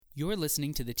You're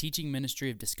listening to the teaching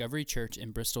ministry of Discovery Church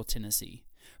in Bristol, Tennessee.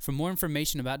 For more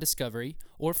information about Discovery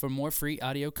or for more free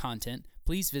audio content,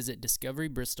 please visit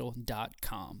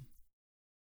discoverybristol.com.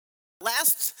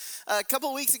 Last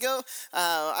couple weeks ago,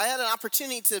 I had an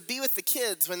opportunity to be with the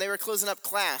kids when they were closing up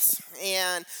class,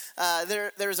 and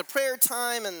there was a prayer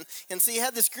time, and so you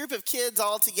had this group of kids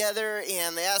all together,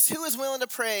 and they asked who was willing to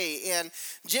pray, and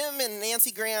Jim and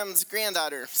Nancy Graham's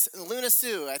granddaughter, Luna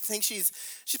Sue, I think she's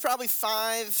probably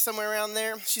 5, somewhere around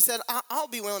there. She said, "I'll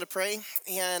be willing to pray,"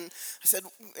 and I said,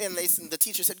 and the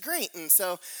teacher said, "Great," and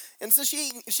so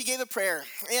she gave a prayer,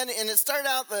 and it started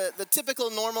out the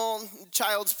typical normal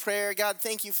child's prayer. God,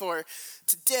 thank you for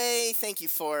today. Thank you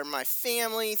for my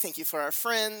family. Thank you for our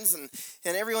friends. And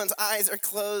everyone's eyes are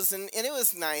closed. And it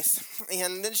was nice.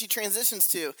 And then she transitions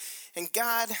to, and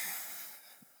God,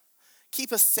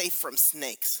 keep us safe from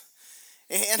snakes.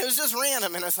 And it was just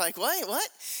random. And I was like, what?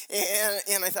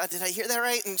 And I thought, did I hear that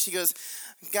right? And she goes,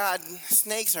 God,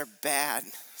 snakes are bad.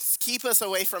 Keep us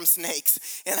away from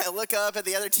snakes. And I look up at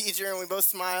the other teacher and we both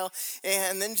smile.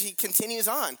 And then she continues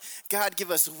on. God, give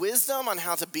us wisdom on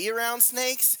how to be around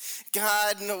snakes.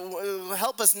 God,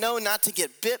 help us know not to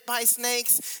get bit by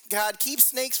snakes. God, keep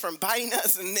snakes from biting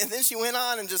us. And then she went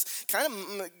on and just kind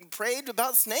of prayed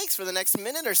about snakes for the next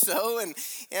minute or so. And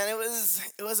it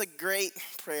was a great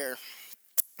prayer.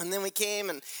 And then we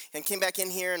came back in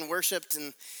here and worshiped,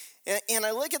 and I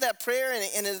look at that prayer,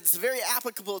 and it's very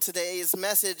applicable to today's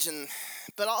message,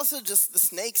 but also just the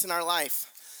snakes in our life.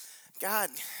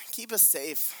 God, keep us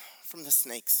safe from the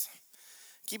snakes.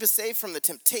 Keep us safe from the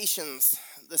temptations,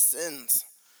 the sins.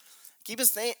 Keep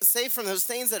us safe from those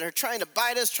things that are trying to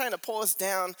bite us, trying to pull us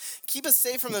down. Keep us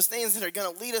safe from those things that are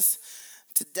going to lead us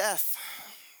to death.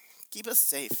 Keep us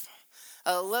safe.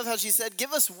 I love how she said,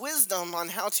 give us wisdom on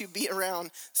how to be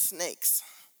around snakes.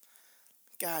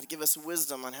 God, give us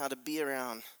wisdom on how to be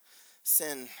around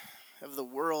sin of the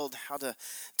world, how to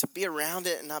be around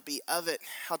it and not be of it,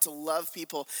 how to love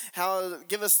people,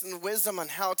 give us wisdom on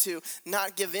how to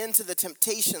not give in to the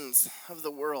temptations of the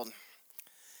world.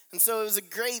 And so it was a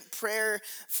great prayer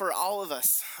for all of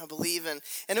us, I believe. And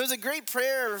it was a great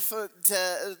prayer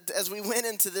as we went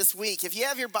into this week. If you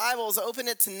have your Bibles, open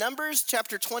it to Numbers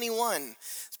chapter 21.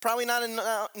 It's probably not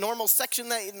a normal section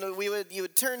that you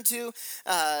would turn to,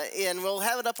 and we'll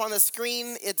have it up on the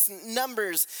screen. It's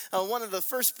Numbers, one of the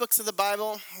first books of the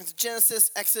Bible. It's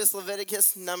Genesis, Exodus,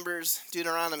 Leviticus, Numbers,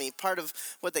 Deuteronomy, part of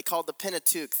what they called the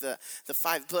Pentateuch, the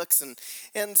 5 books.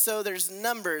 And so there's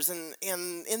Numbers, and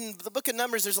in the book of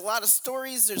Numbers, there's a lot of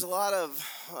stories, there's a lot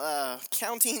of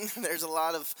counting, there's a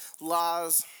lot of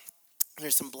laws,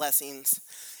 there's some blessings,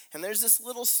 and there's this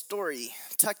little story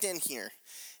tucked in here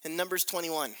in Numbers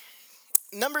 21.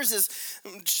 Numbers is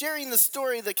sharing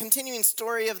the continuing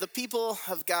story of the people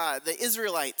of God, the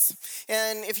Israelites.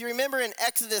 And if you remember in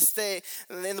Exodus,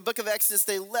 in the book of Exodus,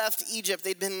 they left Egypt.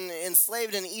 They'd been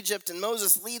enslaved in Egypt, and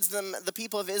Moses leads the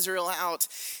people of Israel out,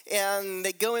 and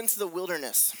they go into the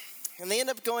wilderness. And they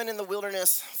end up going in the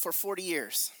wilderness for 40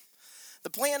 years. The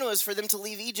plan was for them to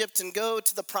leave Egypt and go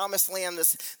to the promised land,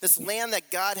 this land that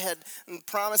God had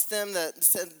promised them, that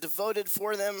said devoted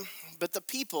for them. But the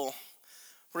people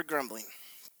were grumbling.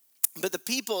 But the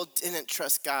people didn't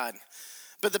trust God.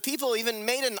 But the people even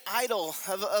made an idol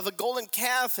of a golden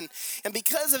calf. And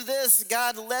because of this,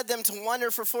 God led them to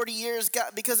wander for 40 years.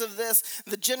 Because of this,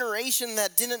 the generation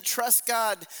that didn't trust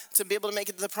God to be able to make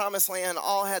it to the promised land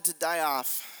all had to die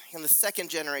off. And the second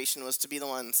generation was to be the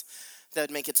ones that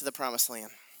would make it to the promised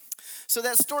land. So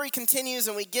that story continues,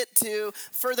 and we get to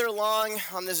further along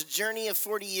on this journey of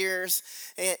 40 years.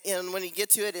 And when we get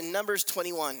to it in Numbers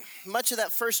 21, much of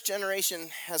that first generation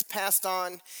has passed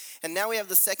on, and now we have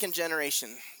the second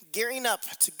generation gearing up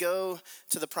to go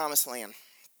to the promised land.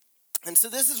 And so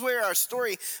this is where our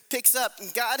story picks up.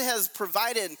 God has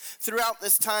provided throughout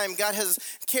this time. God has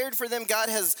cared for them. God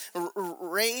has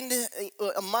reigned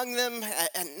among them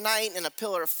at night in a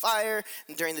pillar of fire,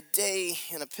 and during the day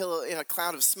in a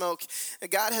cloud of smoke.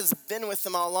 God has been with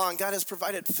them all along. God has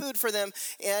provided food for them.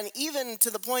 And even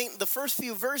to the point, the first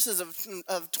few verses of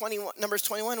Numbers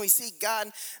 21, we see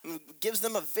God gives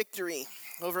them a victory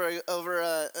over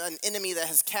an enemy that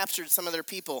has captured some of their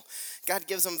people. God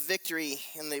gives them victory,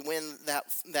 and they win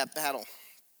that battle.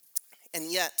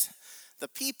 And yet, the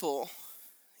people,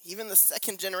 even the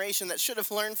second generation that should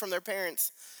have learned from their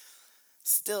parents,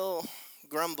 still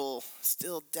grumble,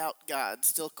 still doubt God,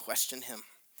 still question him.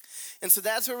 And so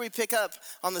that's where we pick up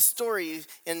on the story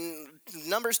in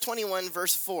Numbers 21,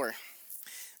 verse 4.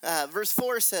 Verse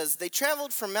 4 says, they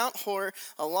traveled from Mount Hor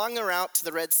along the route to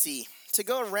the Red Sea to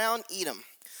go around Edom.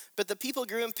 But the people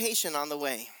grew impatient on the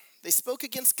way. They spoke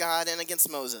against God and against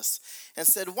Moses and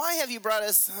said, "Why have you brought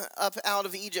us up out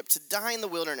of Egypt to die in the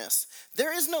wilderness?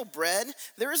 There is no bread,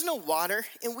 there is no water,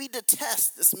 and we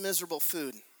detest this miserable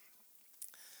food."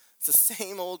 It's the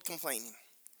same old complaining.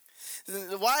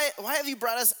 Why have you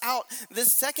brought us out?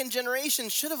 This second generation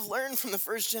should have learned from the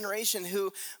first generation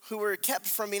who were kept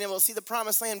from being able to see the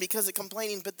promised land because of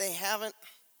complaining, but they haven't.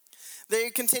 They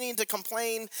continue to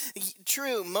complain.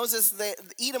 True,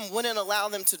 Edom wouldn't allow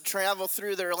them to travel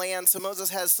through their land, so Moses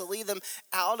has to lead them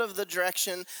out of the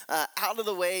direction, out of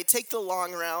the way, take the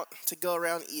long route to go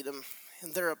around Edom.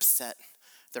 And they're upset.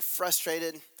 They're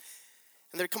frustrated.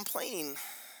 And they're complaining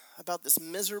about this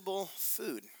miserable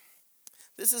food.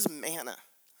 This is manna.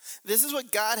 This is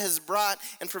what God has brought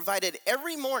and provided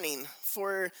every morning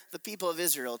for the people of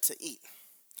Israel to eat.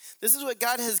 This is what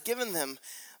God has given them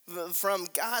from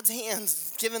God's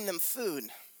hands, given them food.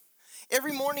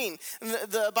 Every morning,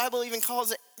 the Bible even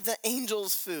calls it the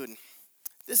angel's food.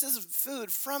 This is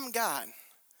food from God.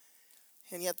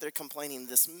 And yet they're complaining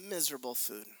this miserable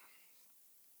food.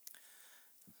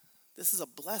 This is a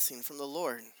blessing from the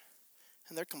Lord.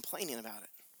 And they're complaining about it.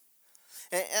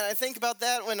 And I think about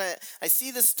that when I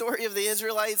see the story of the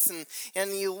Israelites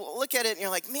and you look at it and you're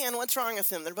like, man, what's wrong with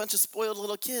them? They're a bunch of spoiled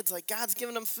little kids. Like, God's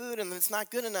giving them food and it's not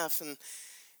good enough. And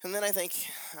then I think,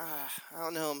 I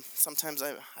don't know, sometimes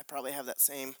I probably have that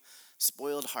same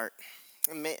spoiled heart.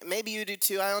 And maybe you do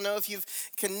too. I don't know if you've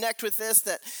connect with this,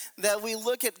 that we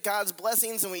look at God's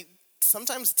blessings and we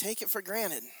sometimes take it for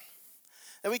granted.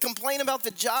 That we complain about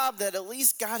the job, that at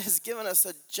least God has given us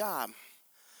a job.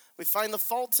 We find the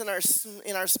faults in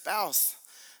our spouse,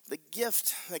 the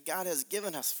gift that God has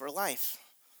given us for life.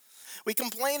 We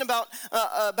complain about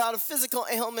a physical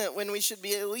ailment when we should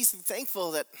be at least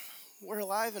thankful that we're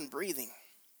alive and breathing.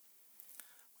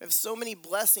 We have so many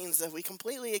blessings that we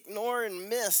completely ignore and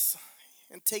miss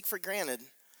and take for granted.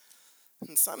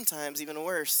 And sometimes, even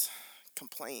worse,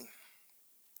 complain.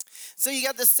 So you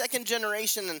got this second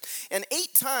generation, and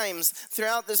 8 times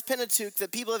throughout this Pentateuch, the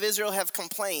people of Israel have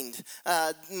complained.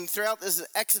 Throughout this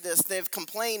Exodus, they've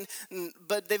complained,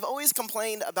 but they've always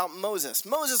complained about Moses.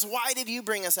 Moses, why did you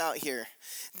bring us out here?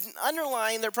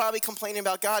 Underlying, they're probably complaining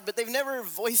about God, but they've never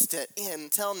voiced it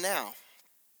until now.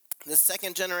 The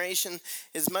second generation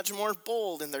is much more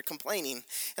bold in their complaining,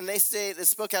 and they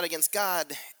spoke out against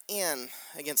God and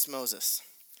against Moses.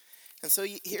 And so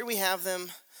here we have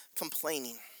them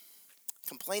complaining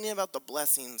about the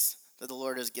blessings that the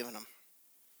Lord has given them.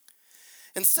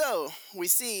 And so we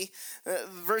see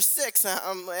verse 6,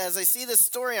 as I see this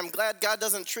story, I'm glad God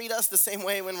doesn't treat us the same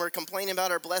way when we're complaining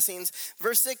about our blessings.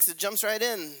 Verse 6, it jumps right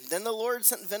in. Then the Lord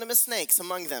sent venomous snakes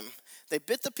among them. They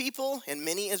bit the people, and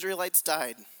many Israelites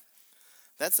died.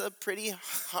 That's a pretty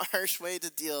harsh way to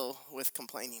deal with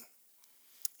complaining.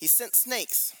 He sent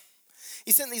snakes.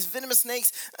 He sent these venomous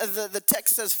snakes. The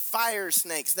text says fire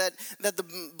snakes, that the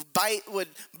bite would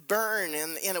burn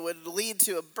and it would lead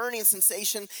to a burning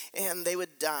sensation and they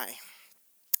would die.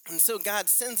 And so God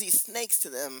sends these snakes to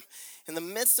them in the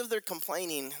midst of their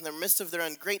complaining, in the midst of their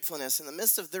ungratefulness, in the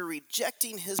midst of their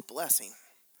rejecting his blessing.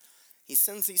 He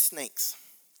sends these snakes.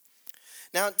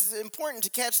 Now, it's important to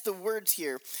catch the words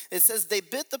here. It says they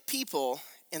bit the people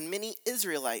and many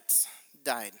Israelites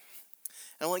died.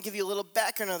 I want to give you a little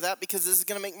background of that because this is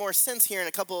going to make more sense here in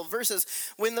a couple of verses.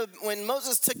 When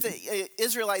Moses took the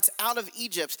Israelites out of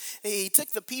Egypt, he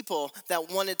took the people that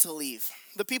wanted to leave,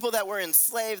 the people that were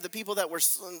enslaved, the people that were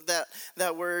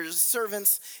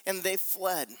servants, and they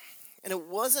fled. And it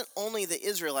wasn't only the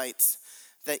Israelites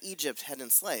that Egypt had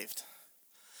enslaved.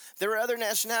 There were other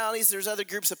nationalities, there's other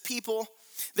groups of people.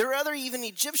 There were other even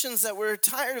Egyptians that were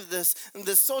tired of this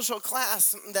social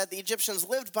class that the Egyptians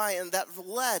lived by and that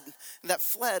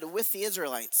fled with the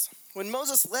Israelites. When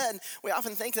Moses led, we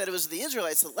often think that it was the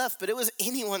Israelites that left, but it was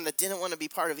anyone that didn't want to be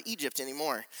part of Egypt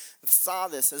anymore, saw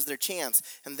this as their chance,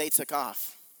 and they took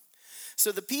off.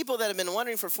 So the people that have been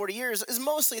wandering for 40 years is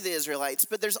mostly the Israelites,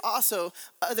 but there's also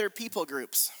other people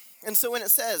groups. And so when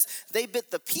it says they bit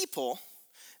the people,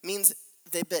 means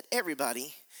they bit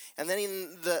everybody. And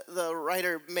then the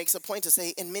writer makes a point to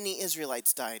say, and many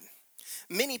Israelites died.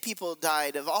 Many people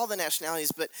died of all the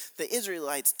nationalities, but the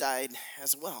Israelites died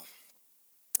as well.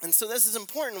 And so this is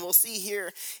important. We'll see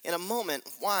here in a moment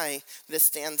why this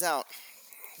stands out,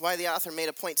 why the author made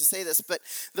a point to say this. But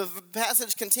the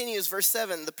passage continues, verse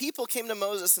 7. The people came to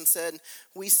Moses and said,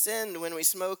 we sinned when we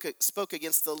spoke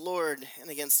against the Lord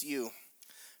and against you.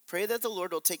 Pray that the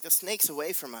Lord will take the snakes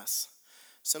away from us.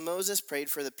 So Moses prayed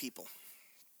for the people.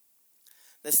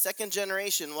 The second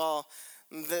generation, while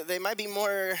they might be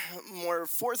more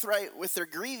forthright with their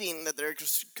grieving, that they're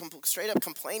straight up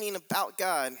complaining about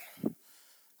God,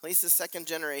 at least the second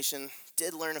generation,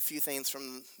 did learn a few things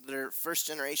from their first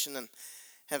generation and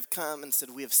have come and said,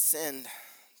 we have sinned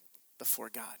before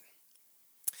God.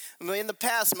 In the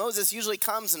past, Moses usually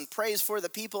comes and prays for the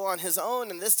people on his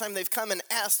own, and this time they've come and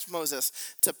asked Moses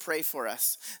to pray for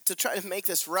us, to try to make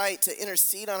this right, to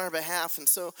intercede on our behalf. And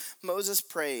so Moses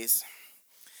prays,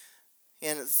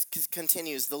 and it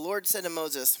continues. The Lord said to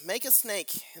Moses, make a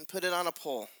snake and put it on a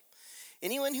pole.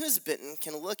 Anyone who is bitten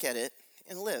can look at it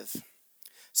and live.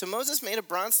 So Moses made a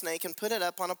bronze snake and put it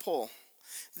up on a pole.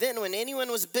 Then when anyone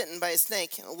was bitten by a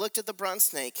snake and looked at the bronze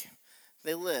snake,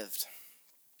 they lived.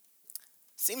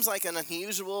 Seems like an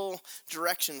unusual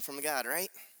direction from God, right?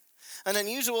 An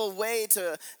unusual way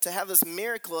to have this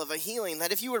miracle of a healing,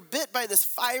 that if you were bit by this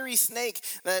fiery snake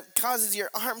that causes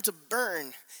your arm to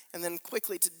burn and then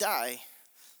quickly to die,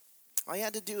 all you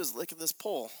had to do is look at this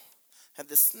pole, have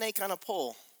this snake on a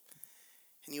pole,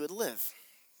 and you would live.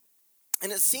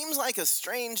 And it seems like a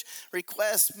strange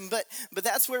request, but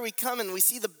that's where we come and we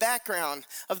see the background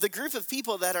of the group of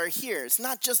people that are here. It's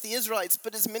not just the Israelites,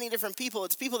 but it's many different people.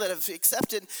 It's people that have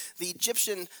accepted the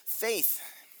Egyptian faith.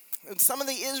 And some of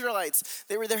the Israelites,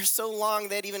 they were there so long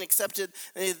they'd even accepted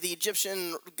the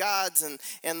Egyptian gods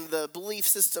and the belief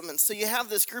system. And so you have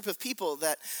this group of people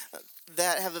that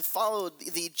have followed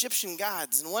the Egyptian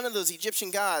gods. And one of those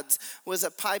Egyptian gods was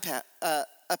Apaypas.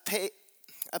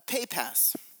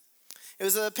 Apaypas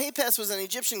was an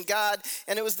Egyptian god,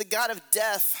 and it was the god of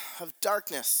death, of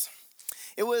darkness.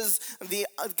 It was the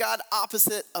god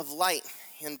opposite of light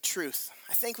and truth.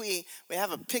 I think we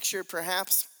have a picture,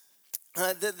 perhaps,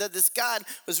 that this god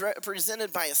was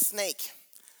represented by a snake,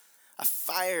 a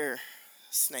fire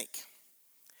snake.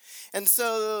 And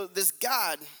so this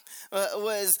god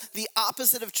was the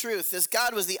opposite of truth. This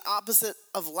god was the opposite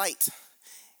of light.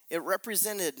 It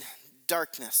represented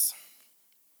darkness.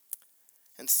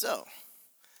 And so,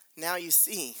 now you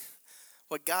see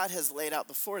what God has laid out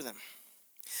before them.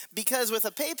 Because with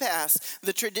Apaypas,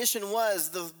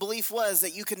 the belief was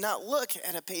that you could not look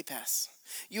at Apaypas.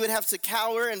 You would have to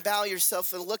cower and bow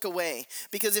yourself and look away.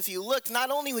 Because if you looked, not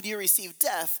only would you receive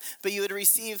death, but you would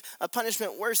receive a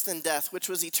punishment worse than death, which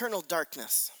was eternal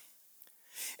darkness.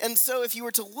 And so if you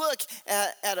were to look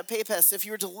at Apaypas, if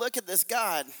you were to look at this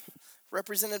god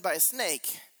represented by a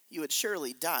snake, you would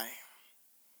surely die.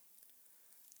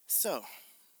 So,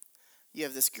 you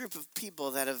have this group of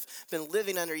people that have been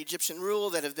living under Egyptian rule,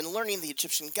 that have been learning the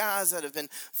Egyptian gods, that have been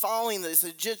following these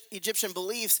Egyptian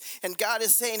beliefs. And God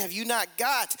is saying, have you not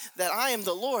got that I am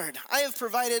the Lord? I have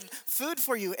provided food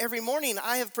for you every morning.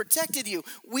 I have protected you.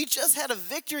 We just had a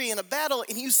victory in a battle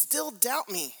and you still doubt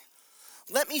me.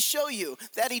 Let me show you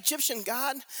that Egyptian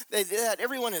God that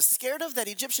everyone is scared of, that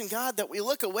Egyptian God that we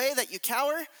look away, that you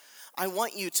cower. I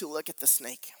want you to look at the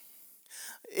snake.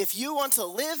 If you want to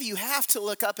live, you have to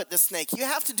look up at the snake. You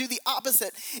have to do the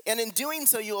opposite. And in doing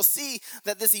so, you will see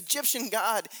that this Egyptian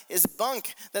God is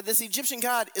bunk, that this Egyptian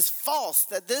God is false,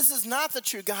 that this is not the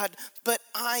true God, but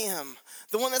I am.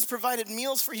 The one that's provided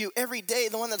meals for you every day,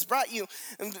 the one that's brought you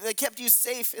and that kept you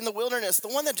safe in the wilderness, the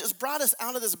one that just brought us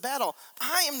out of this battle.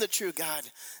 I am the true God,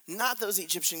 not those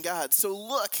Egyptian gods. So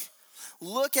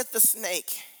look at the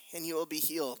snake and you will be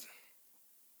healed.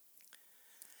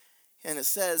 And it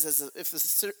says,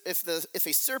 if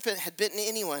a serpent had bitten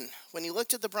anyone, when he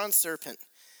looked at the bronze serpent,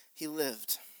 he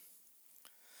lived.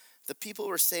 The people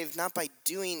were saved not by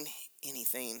doing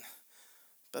anything,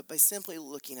 but by simply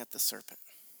looking at the serpent.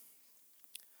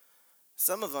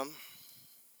 Some of them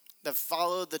that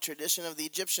followed the tradition of the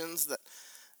Egyptians,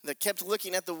 that kept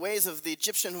looking at the ways of the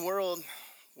Egyptian world,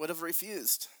 would have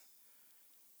refused,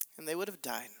 and they would have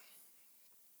died.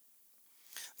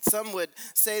 Some would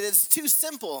say that it's too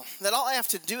simple, that all I have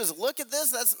to do is look at this,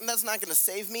 that's not going to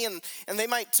save me, and they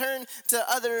might turn to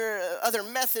other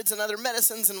methods and other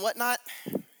medicines and whatnot,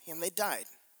 and they died.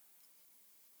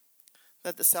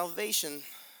 That the salvation,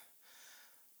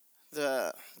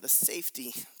 the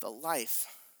safety, the life,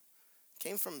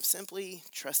 came from simply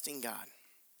trusting God.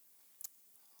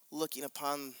 Looking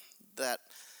upon the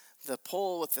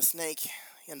pole with the snake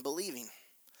and believing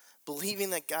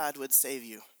that God would save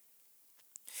you.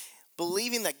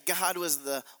 Believing that God was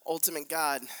the ultimate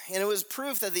God. And it was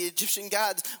proof that the Egyptian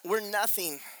gods were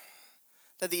nothing.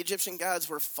 That the Egyptian gods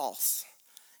were false.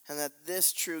 And that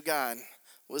this true God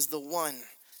was the one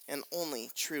and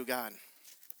only true God.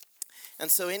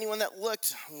 And so anyone that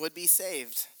looked would be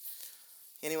saved.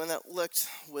 Anyone that looked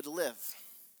would live.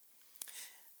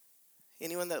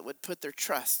 Anyone that would put their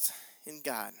trust in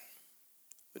God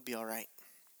would be all right.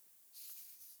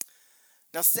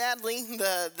 Now, sadly,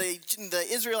 the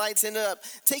Israelites ended up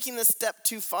taking this step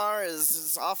too far,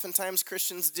 as oftentimes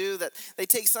Christians do, that they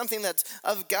take something that's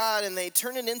of God and they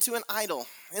turn it into an idol.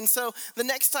 And so the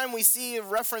next time we see a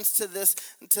reference to this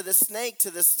snake,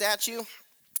 to this statue,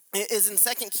 it is in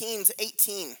 2 Kings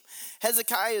 18.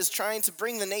 Hezekiah is trying to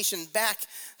bring the nation back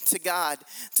to God,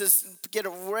 to get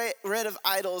rid of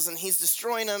idols, and he's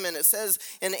destroying them. And it says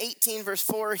in 18 verse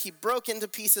 4, he broke into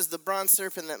pieces the bronze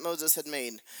serpent that Moses had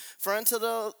made. For until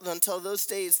those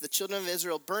days, the children of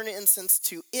Israel burned incense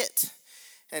to it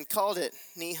and called it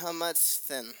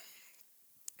Nehushtan.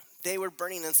 They were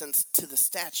burning incense to the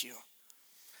statue.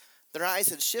 Their eyes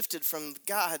had shifted from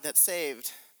God that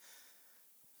saved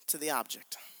to the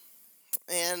object.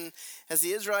 And as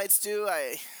the Israelites do,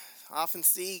 I often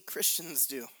see Christians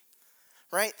do,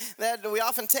 right? That we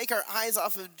often take our eyes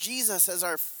off of Jesus as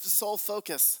our sole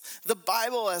focus, the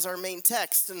Bible as our main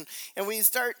text, and we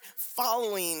start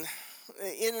following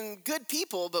in good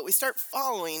people, but we start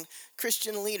following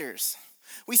Christian leaders.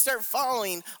 We start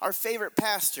following our favorite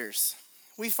pastors.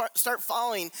 We start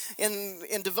following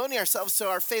and devoting ourselves to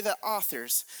our favorite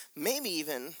authors. Maybe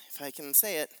even, if I can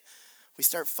say it, we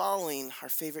start following our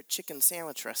favorite chicken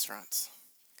sandwich restaurants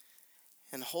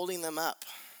and holding them up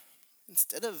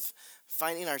instead of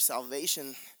finding our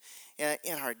salvation and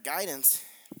our guidance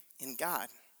in God.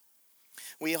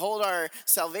 We hold our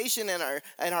salvation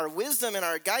and our wisdom and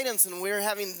our guidance, and we're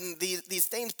having these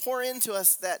things pour into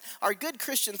us that are good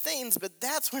Christian things, but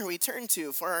that's where we turn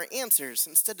to for our answers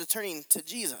instead of turning to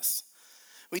Jesus.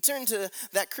 We turn to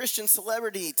that Christian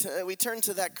celebrity. We turn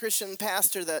to that Christian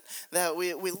pastor that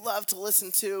we love to listen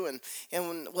to.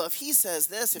 And well, if he says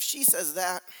this, if she says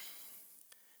that,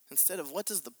 instead of what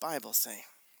does the Bible say?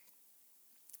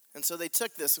 And so they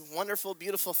took this wonderful,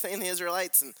 beautiful thing, the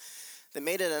Israelites, and they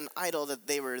made it an idol that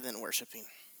they were then worshiping.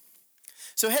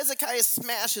 So Hezekiah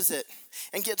smashes it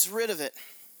and gets rid of it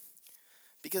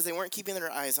because they weren't keeping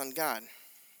their eyes on God.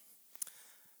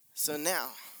 So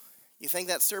now, you think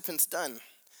that serpent's done.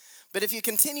 But if you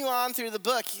continue on through the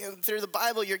book, through the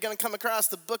Bible, you're going to come across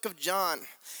the book of John.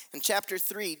 In chapter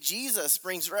 3, Jesus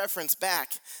brings reference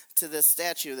back to this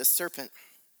statue, this serpent.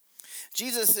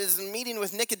 Jesus is meeting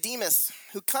with Nicodemus,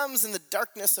 who comes in the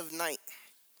darkness of night.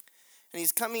 And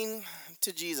he's coming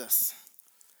to Jesus,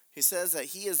 who says that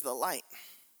he is the light.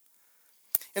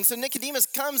 And so Nicodemus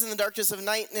comes in the darkness of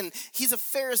night, and he's a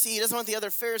Pharisee. He doesn't want the other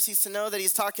Pharisees to know that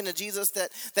he's talking to Jesus,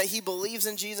 that he believes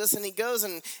in Jesus. And he goes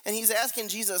and he's asking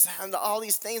Jesus all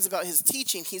these things about his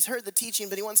teaching. He's heard the teaching,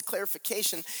 but he wants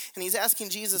clarification. And he's asking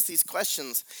Jesus these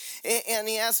questions. And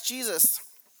he asks Jesus,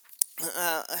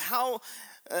 how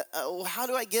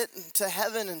do I get to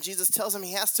heaven? And Jesus tells him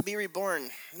he has to be reborn.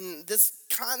 And this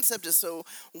concept is so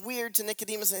weird to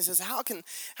Nicodemus. And he says, how can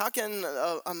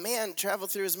a man travel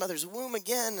through his mother's womb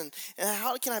again? And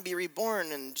how can I be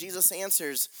reborn? And Jesus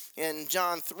answers in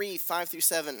John 3,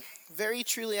 5-7, very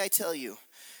truly I tell you,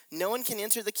 no one can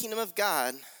enter the kingdom of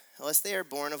God unless they are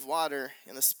born of water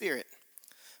and the Spirit.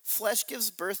 Flesh gives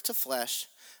birth to flesh,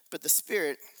 but the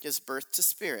Spirit gives birth to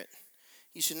spirit.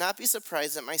 You should not be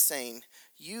surprised at my saying,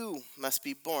 you must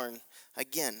be born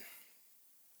again.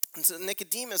 And so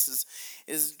Nicodemus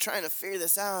is trying to figure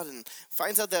this out and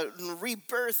finds out that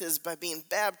rebirth is by being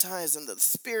baptized and that the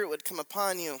Spirit would come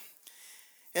upon you.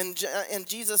 And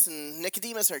Jesus and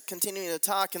Nicodemus are continuing to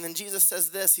talk, and then Jesus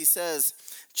says this. He says,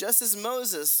 just as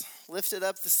Moses lifted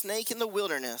up the snake in the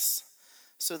wilderness,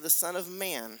 so the Son of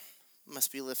Man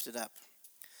must be lifted up,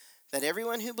 that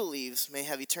everyone who believes may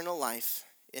have eternal life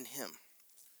in him.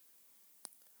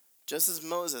 Just as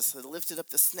Moses had lifted up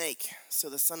the snake, so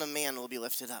the Son of Man will be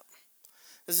lifted up.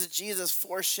 This is Jesus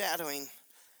foreshadowing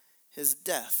his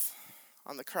death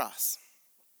on the cross.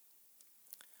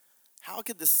 How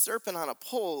could the serpent on a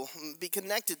pole be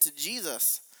connected to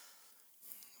Jesus?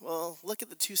 Well, look at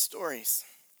the two stories.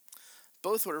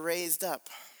 Both were raised up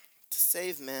to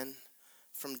save men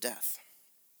from death.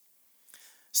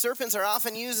 Serpents are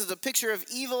often used as a picture of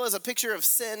evil, as a picture of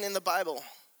sin in the Bible.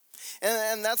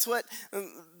 And that's what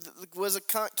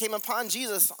came upon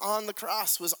Jesus on the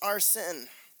cross, was our sin.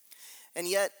 And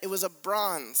yet it was a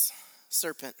bronze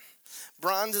serpent.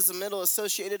 Bronze is the metal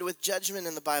associated with judgment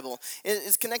in the Bible. It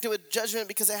is connected with judgment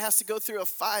because it has to go through a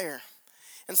fire.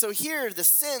 And so here the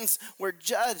sins were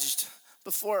judged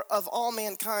before of all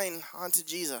mankind onto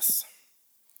Jesus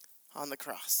on the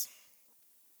cross.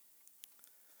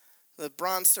 The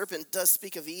bronze serpent does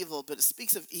speak of evil, but it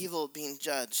speaks of evil being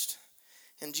judged.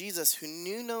 And Jesus, who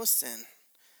knew no sin,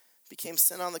 became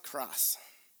sin on the cross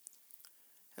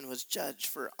and was judged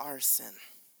for our sin.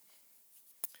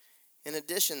 In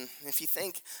addition, if you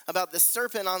think about the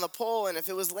serpent on the pole, and if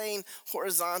it was laying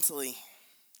horizontally,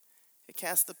 It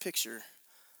casts the picture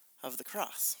of the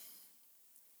cross.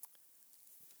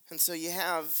 And so you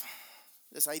have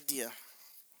this idea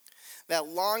that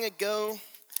long ago,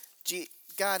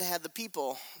 God had the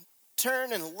people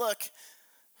turn and look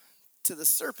to the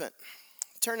serpent.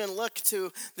 Turn and look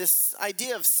to this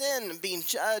idea of sin being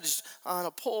judged on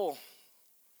a pole.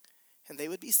 And they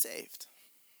would be saved.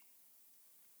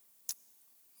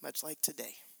 Much like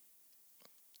today.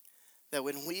 That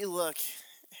when we look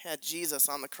at Jesus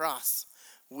on the cross,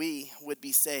 we would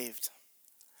be saved.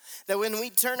 That when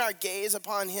we turn our gaze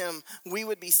upon him, we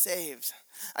would be saved.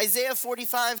 Isaiah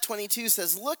 45:22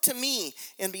 says, "Look to me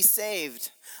and be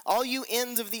saved, all you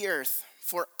ends of the earth,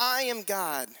 for I am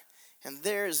God, and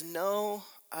there is no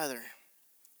other."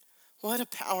 What a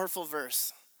powerful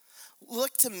verse.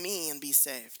 Look to me and be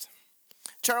saved.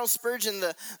 Charles Spurgeon,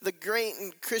 the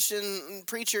great Christian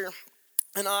preacher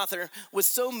and author, was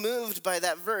so moved by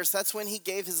that verse. That's when he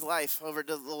gave his life over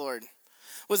to the Lord.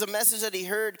 It was a message that he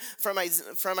heard from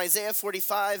Isaiah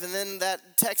 45, and then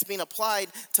that text being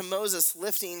applied to Moses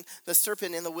lifting the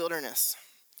serpent in the wilderness.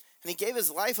 And he gave his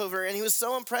life over, and he was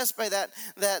so impressed by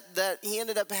that he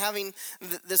ended up having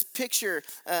this picture,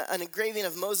 an engraving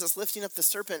of Moses lifting up the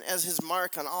serpent as his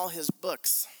mark on all his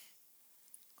books.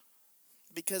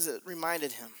 Because it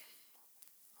reminded him,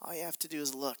 all you have to do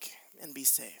is look and be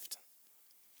saved.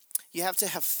 You have to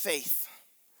have faith.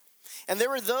 And there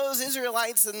were those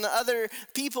Israelites and the other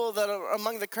people that are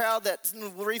among the crowd that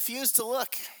refused to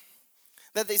look.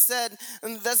 That they said,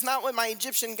 that's not what my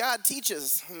Egyptian God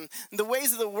teaches. And the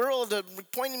ways of the world are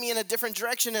pointing me in a different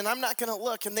direction, and I'm not going to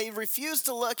look. And they refused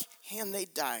to look, and they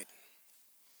died.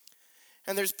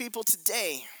 And there's people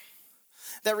today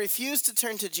that refuse to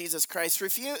turn to Jesus Christ,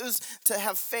 refuse to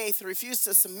have faith, refuse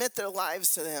to submit their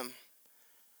lives to him.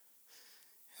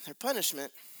 And their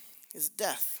punishment is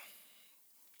death.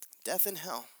 Death in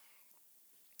hell.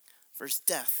 Versus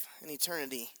death in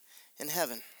eternity in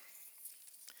heaven.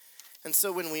 And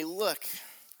so when we look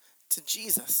to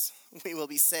Jesus, we will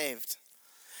be saved.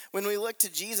 When we look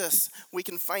to Jesus, we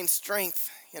can find strength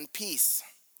and peace.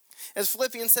 As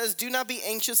Philippians says, do not be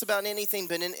anxious about anything,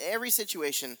 but in every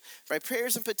situation, by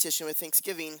prayers and petition with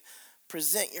thanksgiving,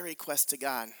 present your request to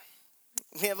God.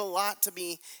 We have a lot to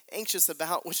be anxious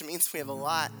about, which means we have a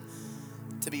lot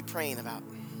to be praying about.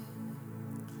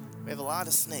 We have a lot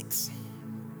of snakes.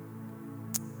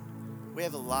 We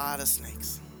have a lot of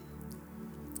snakes.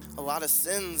 A lot of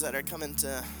sins that are coming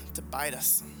to bite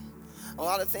us. A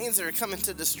lot of things that are coming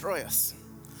to destroy us.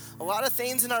 A lot of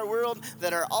things in our world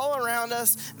that are all around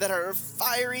us that are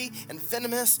fiery and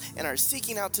venomous and are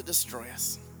seeking out to destroy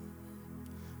us.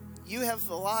 You have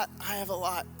a lot, I have a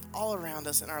lot all around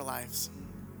us in our lives.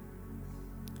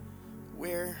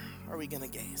 Where are we going to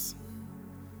gaze?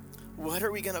 What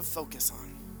are we going to focus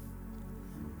on?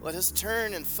 Let us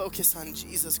turn and focus on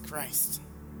Jesus Christ.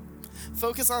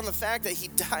 Focus on the fact that he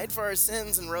died for our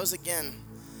sins and rose again.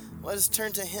 Let us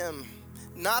turn to him.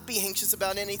 Not be anxious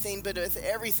about anything, but with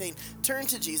everything, turn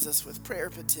to Jesus with prayer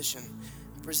petition.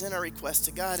 Present our request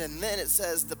to God, and then it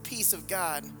says, the peace of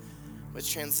God,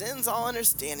 which transcends all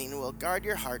understanding, will guard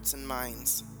your hearts and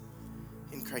minds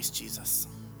in Christ Jesus.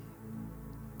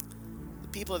 The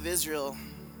people of Israel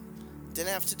didn't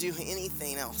have to do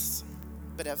anything else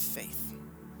but have faith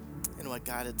in what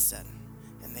God had said,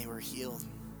 and they were healed.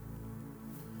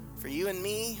 For you and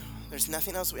me, there's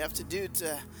nothing else we have to do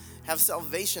to have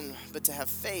salvation, but to have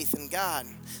faith in God,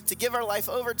 to give our life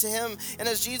over to him. And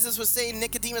as Jesus was saying,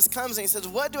 Nicodemus comes and he says,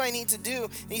 what do I need to do?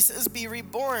 And he says, be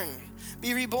reborn.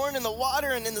 Be reborn in the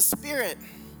water and in the Spirit.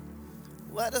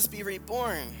 Let us be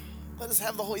reborn. Let us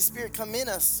have the Holy Spirit come in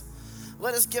us.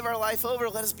 Let us give our life over.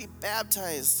 Let us be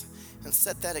baptized and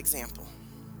set that example.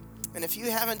 And if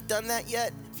you haven't done that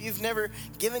yet, if you've never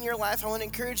given your life, I want to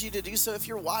encourage you to do so. If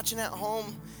you're watching at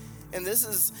home and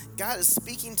God is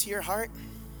speaking to your heart,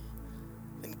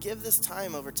 then give this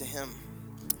time over to him.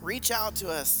 Reach out to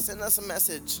us. Send us a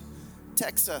message.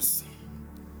 Text us.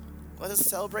 Let us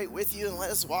celebrate with you and let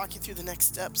us walk you through the next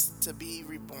steps to be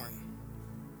reborn.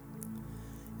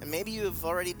 And maybe you have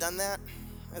already done that,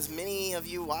 as many of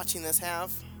you watching this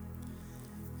have.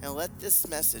 And let this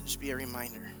message be a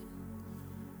reminder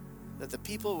that the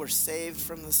people were saved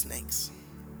from the snakes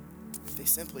if they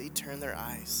simply turned their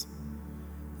eyes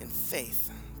in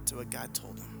faith to what God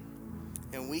told them.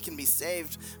 And we can be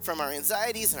saved from our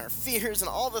anxieties and our fears and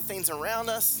all the things around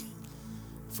us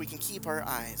if we can keep our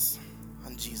eyes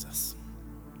on Jesus.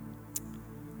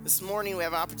 This morning we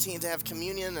have an opportunity to have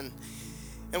communion,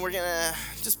 and we're going to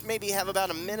just maybe have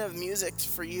about a minute of music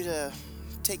for you to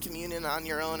take communion on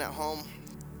your own at home.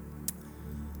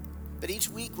 But each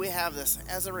week we have this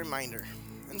as a reminder,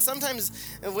 And sometimes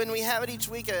when we have it each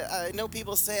week, I know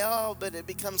people say, oh, but it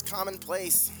becomes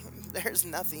commonplace. There's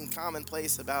nothing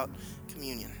commonplace about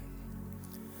communion.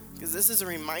 Because this is a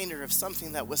reminder of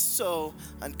something that was so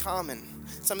uncommon,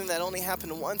 something that only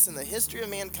happened once in the history of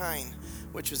mankind,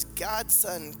 which was God's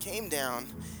Son came down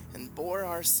and bore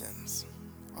our sins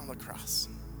on the cross.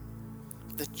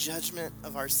 The judgment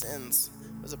of our sins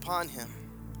was upon him.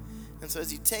 And so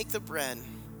as you take the bread,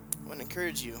 I want to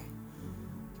encourage you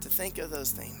to think of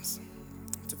those things,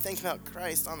 to think about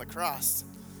Christ on the cross.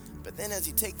 But then as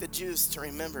you take the juice, to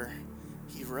remember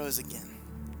he rose again.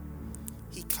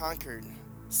 He conquered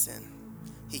sin.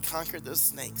 He conquered those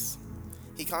snakes.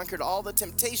 He conquered all the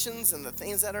temptations and the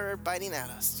things that are biting at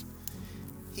us.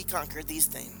 He conquered these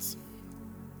things.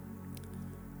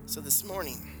 So this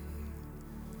morning,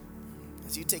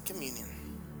 as you take communion,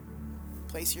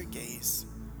 place your gaze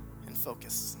and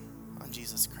focus on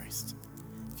Jesus Christ.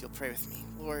 If you'll pray with me.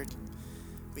 Lord,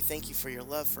 we thank you for your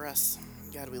love for us.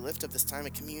 God, we lift up this time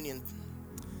of communion.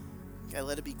 God,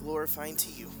 let it be glorifying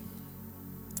to you.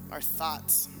 Our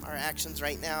thoughts, our actions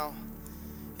right now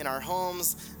in our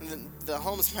homes, the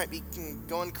homes might be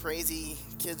going crazy,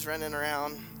 kids running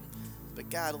around, but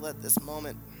God, let this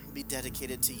moment be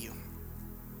dedicated to you.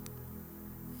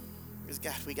 Because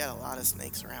God, we got a lot of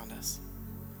snakes around us.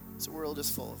 This world is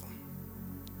full of them.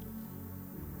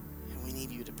 And we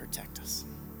need you to protect us.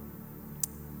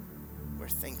 We're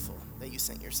thankful that you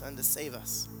sent your Son to save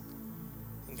us.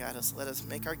 And God, let us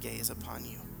make our gaze upon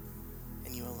you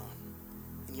and you alone.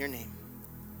 In your name,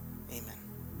 amen.